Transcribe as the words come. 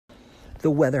The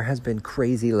weather has been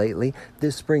crazy lately.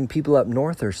 This spring, people up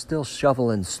north are still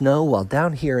shoveling snow, while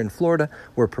down here in Florida,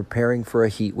 we're preparing for a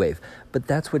heat wave. But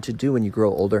that's what you do when you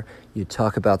grow older. You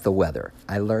talk about the weather.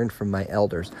 I learned from my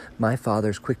elders. My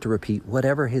father's quick to repeat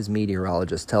whatever his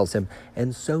meteorologist tells him,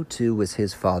 and so too was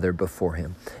his father before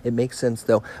him. It makes sense,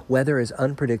 though. Weather is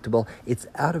unpredictable, it's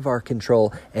out of our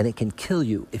control, and it can kill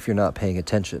you if you're not paying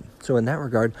attention. So in that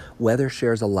regard, weather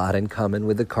shares a lot in common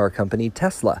with the car company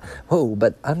Tesla. Whoa,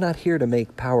 but I'm not here to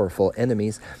make powerful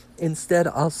enemies. Instead,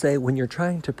 I'll say when you're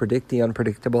trying to predict the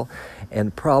unpredictable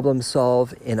and problem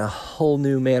solve in a whole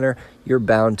new manner, you're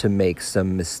bound to make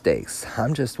some mistakes.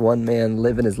 I'm just one man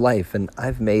living his life, and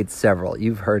I've made several.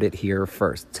 You've heard it here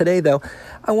first. Today, though,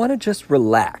 I want to just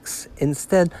relax.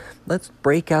 Instead, let's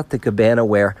break out the cabana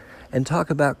ware and talk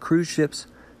about cruise ships,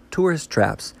 tourist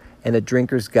traps, and a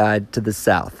drinker's guide to the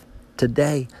South.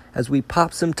 Today, as we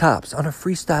pop some tops on a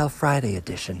Freestyle Friday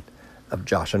edition of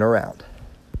Joshin' Around.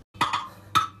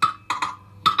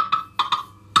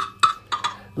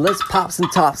 Let's pop some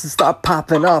tops and start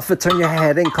popping off. Or turn your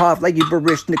head and cough like you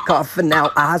Baryshnikov. And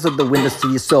now eyes are the windows to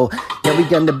your soul. Yeah, we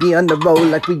gonna be on the road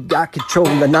like we got control.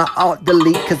 And not alt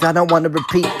delete, cause I don't wanna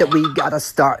repeat that we gotta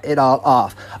start it all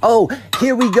off. Oh,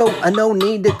 here we go, I no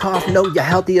need to cough. No, you're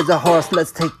healthy as a horse,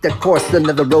 let's take the course.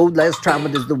 Another road less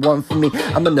traveled is the one for me.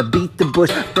 I'm gonna beat the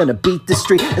bush, gonna beat the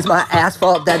street. It's my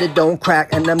asphalt that it don't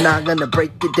crack, and I'm not gonna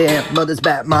break it down. Mother's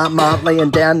back, my mom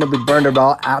laying down, then we burn her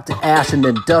all out to ash. And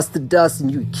then dust to dust, and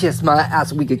you kiss my ass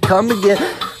so we could come again.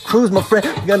 Cruise, my friend,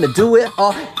 we're gonna do it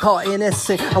all. Call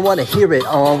NSC, I wanna hear it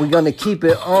on. We're gonna keep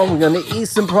it on. We're gonna eat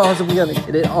some prawns and we're gonna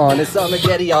get it on. It's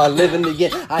Armageddon on, living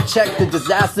again. I checked the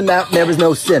disaster map, there is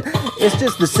no sin. It's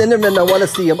just the cinnamon, I wanna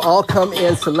see them all come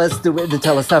in. So let's do it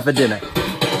until it's time for dinner.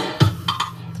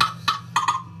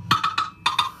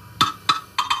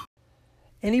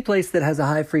 Any place that has a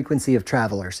high frequency of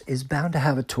travelers is bound to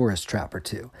have a tourist trap or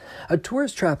two. A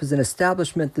tourist trap is an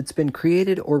establishment that's been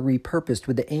created or repurposed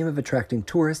with the aim of attracting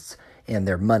tourists and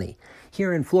their money.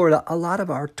 Here in Florida, a lot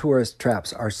of our tourist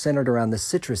traps are centered around the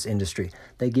citrus industry.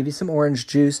 They give you some orange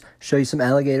juice, show you some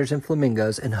alligators and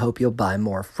flamingos, and hope you'll buy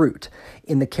more fruit.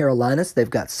 In the Carolinas, they've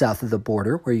got south of the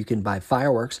border where you can buy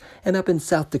fireworks, and up in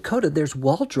South Dakota, there's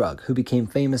Wall Drug, who became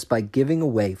famous by giving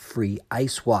away free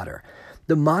ice water.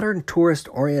 The modern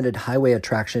tourist-oriented highway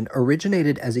attraction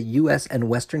originated as a U.S. and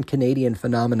Western Canadian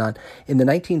phenomenon in the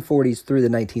 1940s through the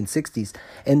 1960s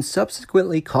and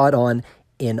subsequently caught on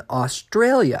in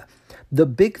Australia. The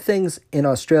big things in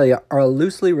Australia are a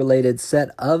loosely related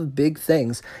set of big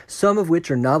things, some of which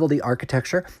are novelty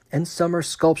architecture and some are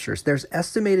sculptures. There's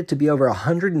estimated to be over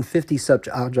 150 such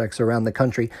objects around the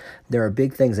country. There are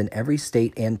big things in every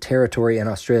state and territory in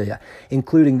Australia,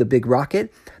 including the big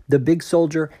rocket, the big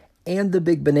soldier, and the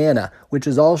big banana, which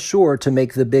is all sure to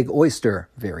make the big oyster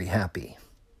very happy.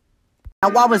 Now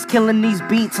I was killing these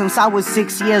beats since I was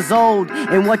 6 years old.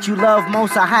 And what you love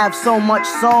most, I have so much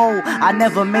soul. I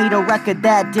never made a record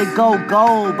that did go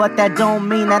gold, but that don't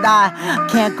mean that I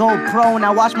can't go pro.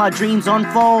 Now watch my dreams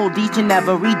unfold each and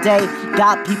every day.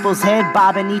 Got people's head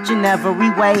bobbing each and every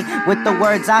way. With the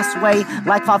words I sway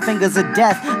like 5 fingers of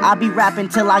death. I'll be rapping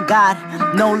till I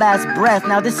got no last breath.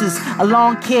 Now this is a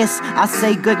long kiss, I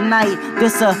say goodnight.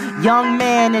 This a young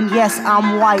man and yes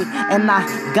I'm white. And I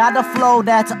got a flow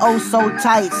that's oh so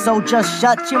tight, so just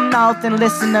shut your mouth and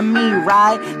listen to me,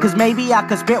 right? Cause maybe I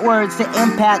could spit words to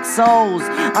impact souls.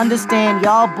 Understand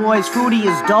y'all boys, fruity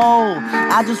is dull.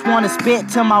 I just wanna spit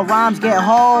till my rhymes get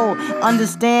whole.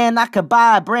 Understand I could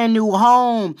buy a brand new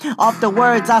home off the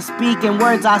words I speak and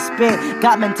words I spit.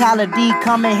 Got mentality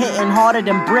coming, hitting harder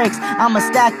than bricks. I'ma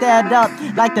stack that up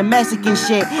like the Mexican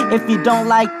shit. If you don't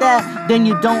like that, then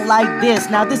you don't like this.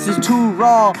 Now this is too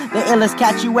raw, the illest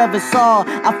cat you ever saw.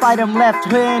 I fight him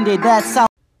left-handed, that's how.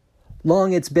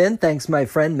 Long it's been. Thanks, my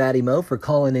friend Matty Mo, for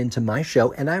calling into my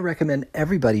show, and I recommend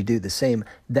everybody do the same.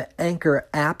 The Anchor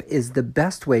app is the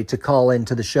best way to call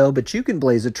into the show, but you can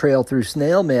blaze a trail through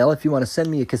snail mail. If you want to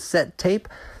send me a cassette tape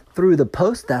through the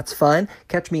post, that's fine.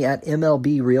 Catch me at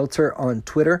MLB Realtor on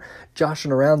Twitter.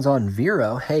 Joshin' Around's on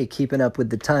Vero. Hey, keeping up with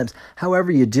the times.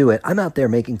 However you do it, I'm out there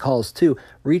making calls too.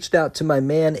 Reached out to my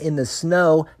man in the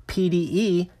snow,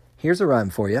 PDE. Here's a rhyme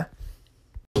for you.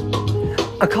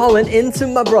 I'm calling into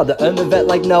my brother, an event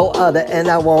like no other, and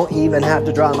I won't even have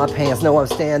to drop my pants. No, I'm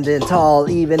standing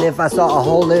tall, even if I saw a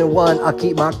hole in one. I'll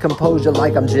keep my composure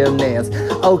like I'm Jim Nance.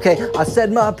 Okay, I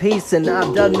said my piece and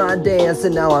I've done my dance,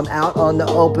 and now I'm out on the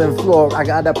open floor. I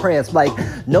gotta prance like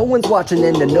no one's watching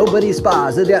into nobody's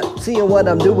spies. They're seeing what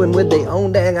I'm doing with their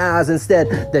own dang eyes.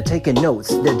 Instead, they're taking notes,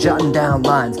 they're jotting down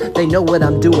lines. They know what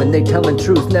I'm doing, they telling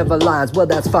truth, never lies. Well,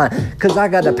 that's fine, cause I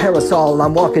got a parasol,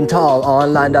 I'm walking tall,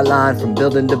 on line to line, from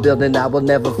building to building, I will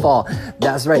never fall.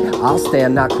 That's right, I'll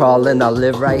stand, not crawling, I'll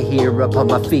live right here up on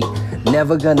my feet.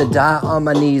 Never gonna die on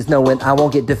my knees, knowing I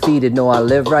won't get defeated. No, I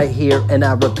live right here and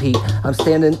I repeat, I'm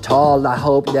standing tall, I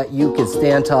hope that you can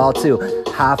stand tall too.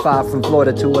 High five from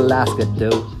Florida to Alaska,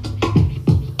 dude.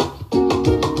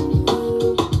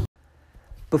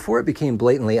 Before it became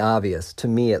blatantly obvious, to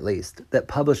me at least, that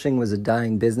publishing was a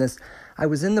dying business, I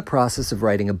was in the process of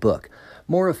writing a book.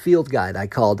 More a field guide I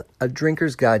called A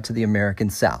Drinker's Guide to the American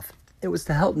South. It was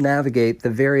to help navigate the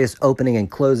various opening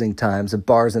and closing times of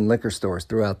bars and liquor stores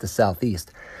throughout the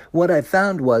Southeast. What I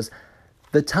found was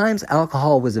the times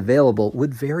alcohol was available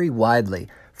would vary widely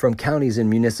from counties and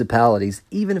municipalities,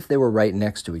 even if they were right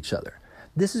next to each other.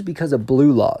 This is because of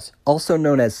blue laws, also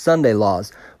known as Sunday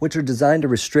laws, which are designed to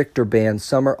restrict or ban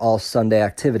some or all Sunday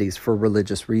activities for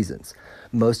religious reasons.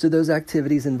 Most of those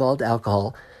activities involved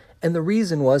alcohol, and the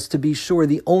reason was to be sure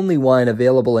the only wine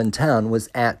available in town was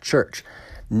at church.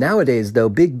 Nowadays, though,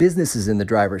 big business is in the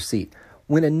driver's seat.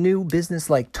 When a new business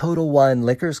like Total Wine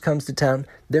Liquors comes to town,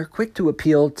 they're quick to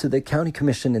appeal to the county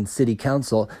commission and city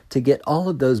council to get all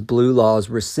of those blue laws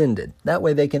rescinded. That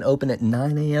way they can open at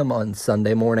 9 a.m. on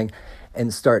Sunday morning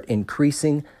and start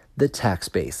increasing the tax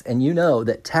base. And you know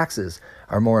that taxes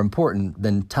are more important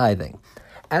than tithing.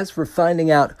 As for finding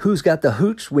out who's got the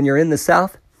hooch when you're in the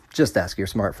South, just ask your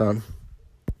smartphone.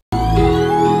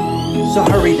 So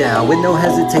hurry down with no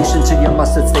hesitation to your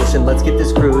mustard station. Let's get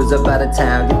this cruise up out of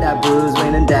town. Get that booze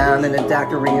raining down and a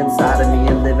daiquiri inside of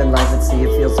me, and living life and see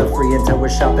it feel so free until we're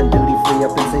shopping duty free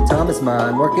up in St. Thomas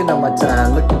mine. Working on my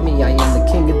time. Look at me, I am the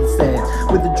king of the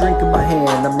sand. With a drink in my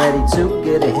hand, I'm ready to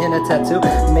get a henna tattoo.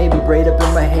 Maybe braid up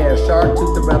in my hair, shark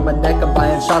tooth around my neck. I'm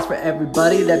buying shots for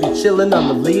everybody that be chilling on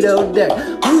the Lido deck.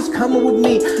 Who's coming with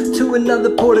me to another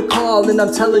port of call? And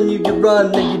I'm telling you, you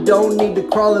run and you don't need to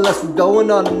crawl unless we're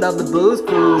going on another booze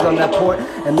cruise on that port.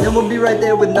 And then we'll be right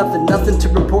there with nothing to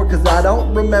report, cause I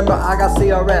don't remember I got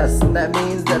CRS, and that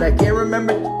means that I can't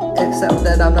remember except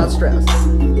that I'm not stressed.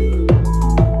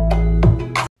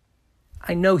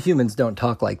 I know humans don't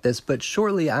talk like this, but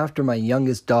shortly after my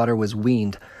youngest daughter was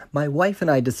weaned, my wife and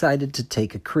I decided to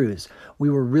take a cruise. We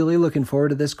were really looking forward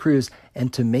to this cruise,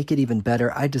 and to make it even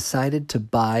better, I decided to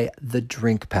buy the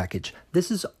drink package. This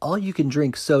is all you can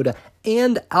drink soda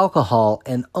and alcohol,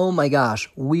 and oh my gosh,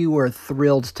 we were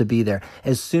thrilled to be there.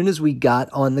 As soon as we got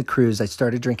on the cruise, I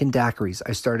started drinking daiquiris.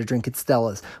 I started drinking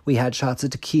Stellas. We had shots of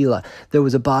tequila. There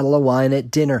was a bottle of wine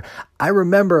at dinner. I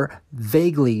remember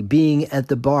vaguely being at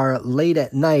the bar late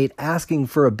at night asking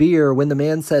for a beer when the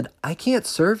man said, "I can't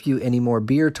serve you any more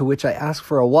beer," to which I asked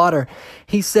for a water.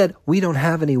 He said, "We don't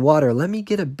have any water. Let me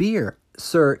get a beer.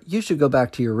 Sir, you should go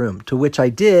back to your room," to which I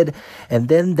did, and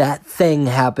then that thing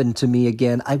happened to me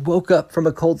again. I woke up from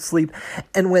a cold sleep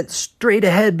and went straight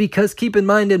ahead, because keep in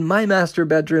mind, in my master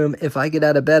bedroom, if I get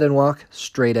out of bed and walk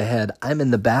straight ahead, I'm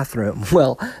in the bathroom.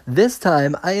 Well, this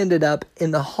time I ended up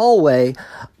in the hallway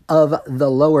of the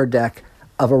lower deck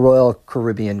of a Royal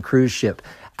Caribbean cruise ship.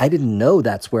 I didn't know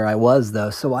that's where I was, though,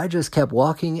 so I just kept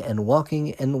walking and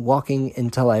walking and walking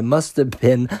until I must have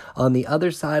been on the other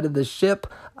side of the ship,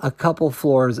 a couple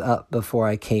floors up before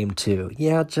I came to.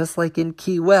 Yeah, just like in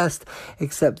Key West,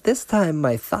 except this time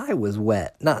my thigh was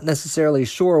wet. Not necessarily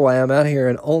sure why I'm out here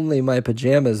in only my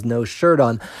pajamas, no shirt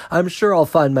on. I'm sure I'll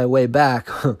find my way back.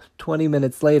 20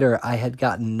 minutes later, I had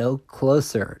gotten no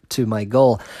closer to my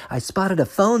goal. I spotted a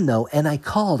phone, though, and I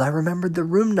called. I remembered the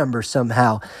room number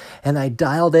somehow, and I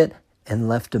dialed it and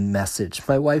left a message.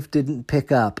 My wife didn't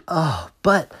pick up.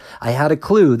 But I had a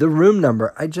clue, the room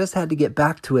number. I just had to get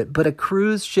back to it. But a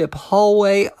cruise ship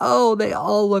hallway, they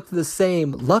all looked the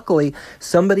same. Luckily,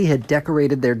 somebody had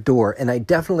decorated their door, and I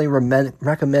definitely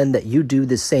recommend that you do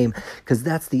the same, because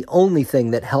that's the only thing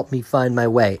that helped me find my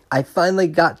way. I finally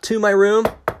got to my room,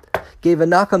 gave a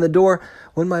knock on the door,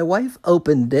 when my wife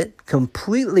opened it,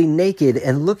 completely naked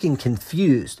and looking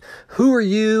confused. "Who are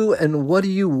you and what do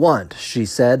you want?" she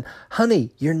said.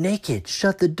 "Honey, you're naked.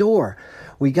 Shut the door."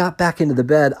 We got back into the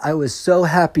bed. I was so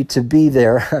happy to be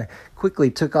there. I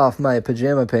quickly took off my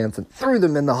pajama pants and threw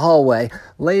them in the hallway,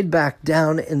 laid back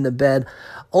down in the bed,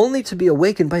 only to be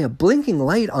awakened by a blinking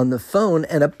light on the phone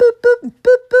and a boop, boop,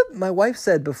 boop, boop My wife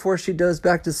said before she dozed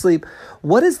back to sleep.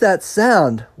 What is that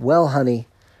sound? Well, honey,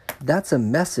 that's a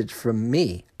message from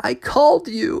me. I called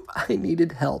you. I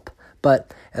needed help.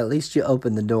 But at least you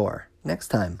opened the door. Next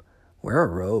time, wear a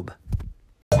robe.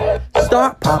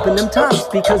 Start popping them tops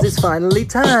because it's finally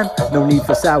time. No need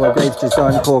for sour grapes, just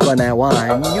uncork on that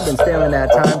wine. You've been staring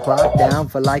that time clock down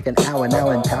for like an hour. Now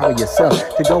empower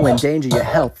yourself to go endanger your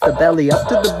health. The belly up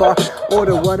to the bar,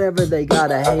 order whatever they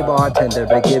got. A hey bartender,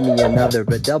 but give me another,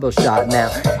 a double shot now.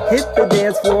 Hit the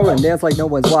dance floor and dance like no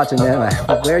one's watching them.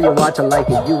 Wear your watch like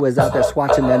if you was out there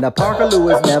swatching. And a Parker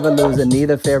Lewis never losing,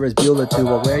 neither Ferris Bueller too.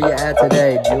 Well, where you at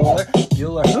today, Bueller?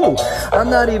 Bueller who? I'm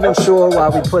not even sure why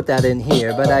we put that in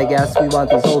here, but I guess we want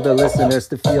these older listeners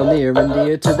to feel near and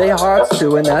dear to their hearts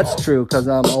too, and that's true, cause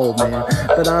I'm old, man.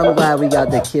 But I'm glad we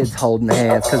got the kids holding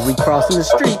hands, cause we crossing the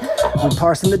street, we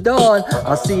parsing the dawn.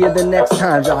 I'll see you the next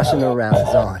time Joshing Around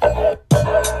is on.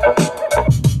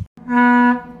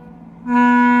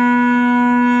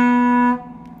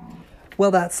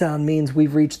 Well, that sound means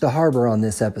we've reached the harbor on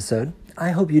this episode.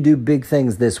 I hope you do big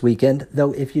things this weekend,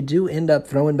 though if you do end up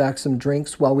throwing back some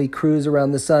drinks while we cruise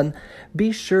around the sun,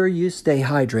 be sure you stay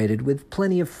hydrated with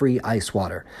plenty of free ice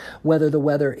water. Whether the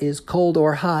weather is cold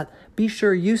or hot, be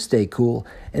sure you stay cool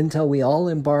until we all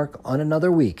embark on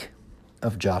another week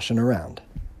of Joshing Around.